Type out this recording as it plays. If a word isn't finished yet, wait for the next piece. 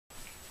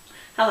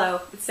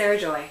Hello, it's Sarah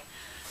Joy.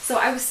 So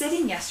I was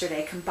sitting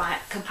yesterday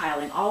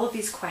compiling all of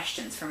these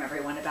questions from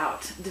everyone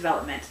about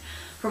development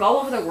from all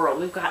over the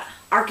world. We've got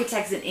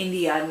architects in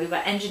India, and we've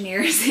got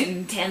engineers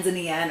in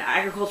Tanzania, and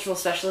agricultural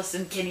specialists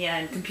in Kenya,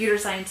 and computer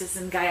scientists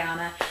in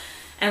Guyana,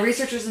 and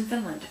researchers in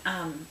Finland.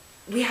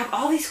 We have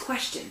all these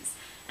questions,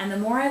 and the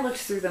more I looked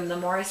through them, the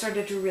more I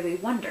started to really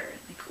wonder,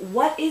 like,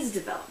 what is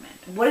development?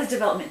 What is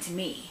development to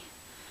me?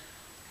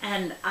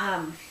 And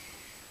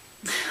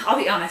I'll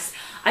be honest,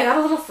 I got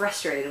a little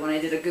frustrated when I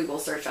did a Google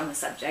search on the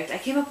subject. I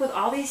came up with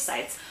all these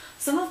sites.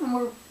 Some of them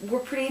were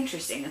pretty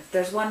interesting.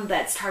 There's one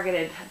that's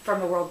targeted from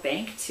the World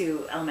Bank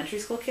to elementary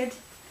school kids.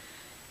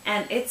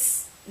 And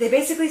they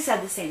basically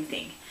said the same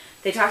thing.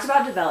 They talked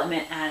about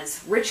development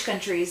as rich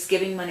countries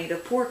giving money to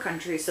poor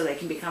countries so they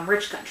can become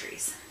rich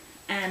countries.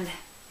 And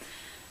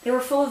they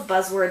were full of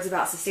buzzwords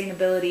about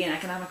sustainability and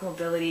economic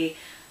mobility.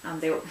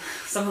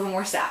 Some of them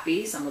were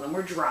sappy, some of them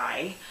were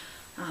dry.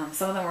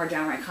 Some of them were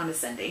downright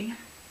condescending,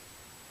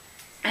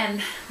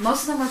 and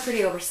most of them were pretty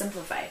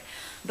oversimplified,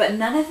 but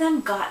none of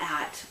them got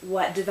at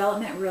what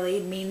development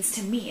really means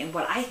to me and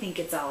what I think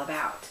it's all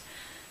about.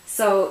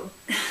 So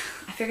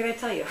I figured I'd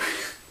tell you.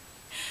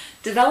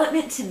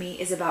 Development to me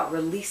is about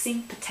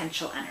releasing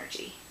potential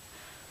energy.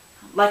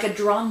 Like a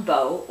drawn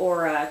bow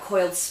or a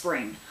coiled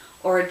spring,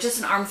 or just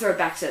an arm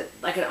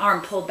like an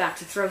arm pulled back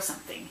to throw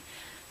something.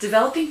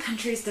 Developing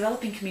countries,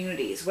 developing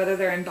communities, whether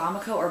they're in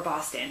Bamako or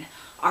Boston,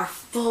 are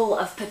full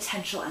of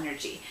potential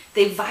energy.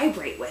 They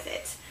vibrate with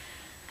it.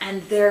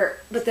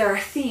 But there are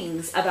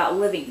things about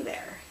living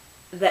there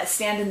that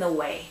stand in the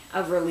way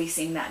of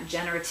releasing that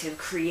generative,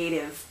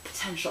 creative,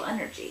 potential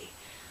energy.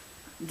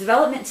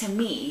 Development to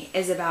me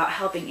is about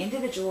helping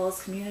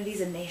individuals,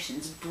 communities, and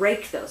nations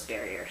break those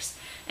barriers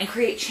and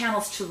create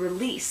channels to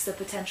release the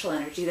potential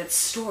energy that's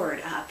stored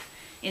up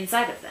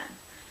inside of them,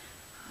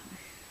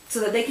 so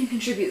that they can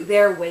contribute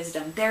their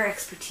wisdom, their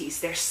expertise,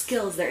 their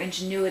skills, their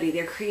ingenuity,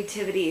 their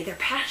creativity, their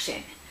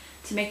passion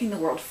to making the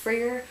world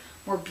freer,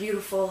 more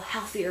beautiful,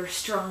 healthier,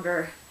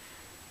 stronger.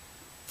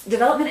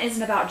 Development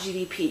isn't about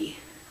GDP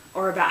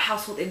or about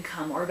household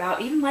income or about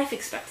even life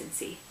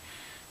expectancy.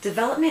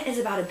 Development is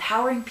about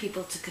empowering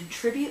people to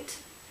contribute,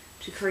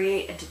 to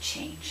create, and to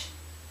change.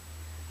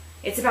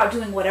 It's about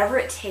doing whatever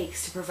it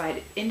takes to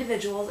provide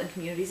individuals and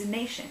communities and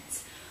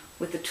nations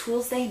with the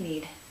tools they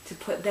need to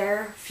put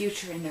their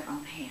future in their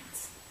own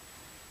hands.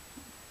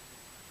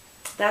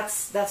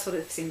 That's what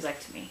it seems like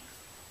to me.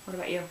 What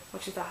about you?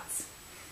 What's your thoughts?